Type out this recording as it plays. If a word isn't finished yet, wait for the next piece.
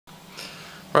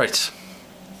Right,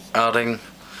 adding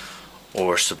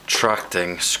or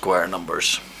subtracting square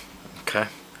numbers. Okay,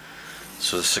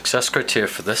 so the success criteria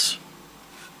for this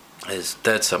is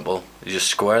dead simple. You just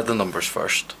square the numbers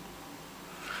first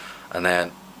and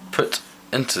then put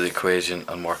into the equation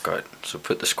and work out. So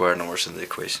put the square numbers in the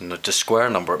equation. Now to square a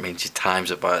number, it means you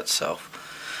times it by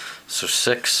itself. So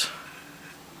 6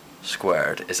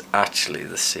 squared is actually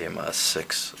the same as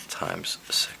 6 times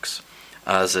 6,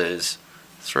 as is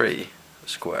 3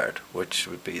 squared, which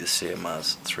would be the same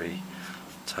as 3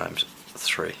 times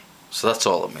 3. So that's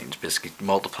all it means, basically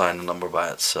multiplying the number by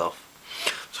itself.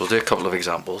 So we'll do a couple of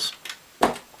examples.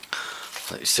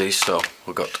 Let you see, so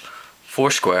we've got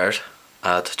 4 squared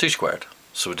add 2 squared.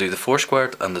 So we'll do the 4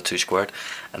 squared and the 2 squared,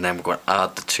 and then we're going to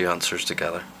add the two answers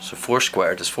together. So 4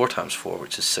 squared is 4 times 4,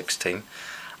 which is 16.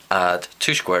 Add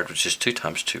 2 squared, which is 2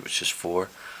 times 2, which is 4.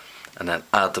 And then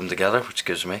add them together, which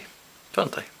gives me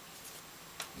 20.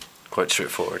 Quite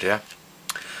straightforward, yeah?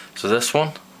 So this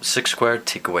one, 6 squared,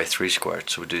 take away 3 squared.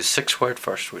 So we do 6 squared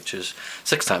first, which is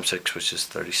 6 times 6, which is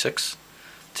 36.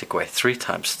 Take away 3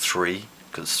 times 3,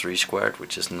 because 3 squared,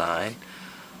 which is 9,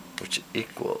 which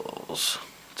equals,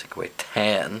 take away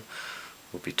 10,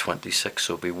 will be 26,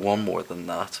 so it'll be one more than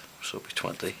that, so it'll be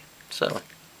 27.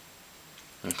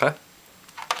 Okay?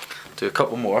 Do a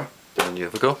couple more, and you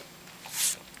have a go.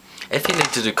 If you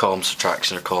need to do column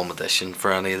subtraction or column addition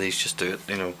for any of these, just do it.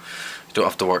 You know, you don't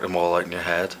have to work them all out in your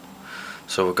head.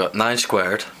 So we've got 9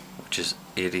 squared, which is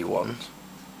 81.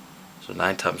 So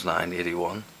 9 times 9,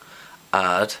 81.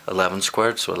 Add 11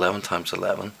 squared, so 11 times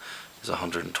 11 is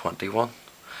 121.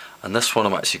 And this one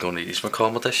I'm actually going to use my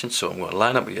column addition, so I'm going to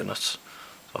line up my units.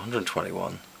 So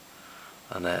 121,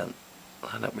 and then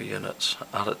line up my units,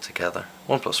 add it together.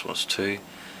 1 plus 1 is 2,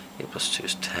 8 plus 2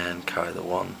 is 10, carry the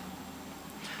 1.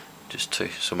 Just 2,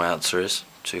 so my answer is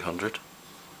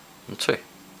 202.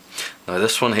 Now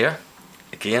this one here,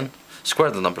 again,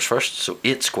 square the numbers first. So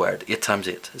 8 squared, 8 times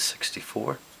 8 is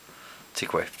 64.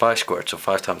 Take away 5 squared, so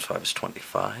 5 times 5 is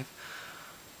 25.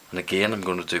 And again I'm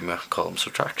going to do my column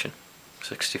subtraction.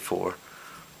 64,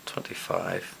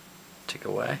 25, take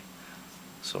away.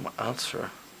 So my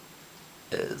answer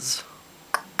is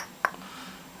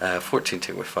 14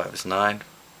 take away 5 is 9,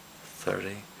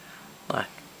 39.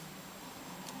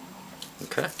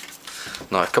 Okay,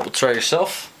 now a couple try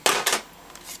yourself.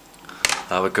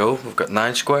 Have a go. We've got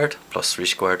 9 squared plus 3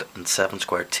 squared and 7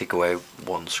 squared, take away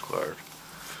 1 squared.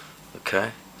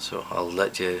 Okay, so I'll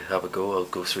let you have a go. I'll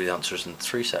go through the answers in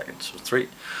 3 seconds. So 3,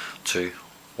 2,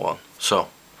 1. So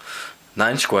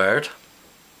 9 squared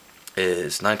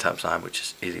is 9 times 9, which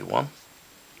is 81,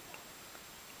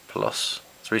 plus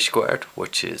 3 squared,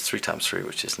 which is 3 times 3,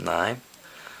 which is 9,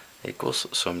 equals,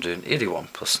 so I'm doing 81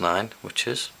 plus 9, which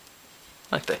is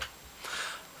 90. And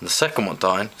the second one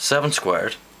down, 7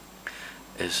 squared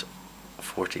is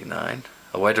 49.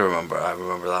 A way to remember, I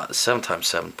remember that, is 7 times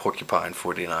 7, porcupine,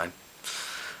 49.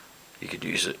 You could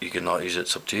use it, you could not use it,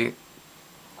 it's up to you.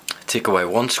 Take away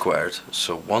 1 squared,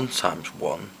 so 1 times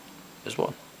 1 is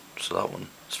 1. So that one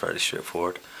is fairly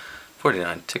straightforward.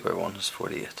 49, take away 1 is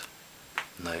 48.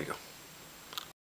 And there you go.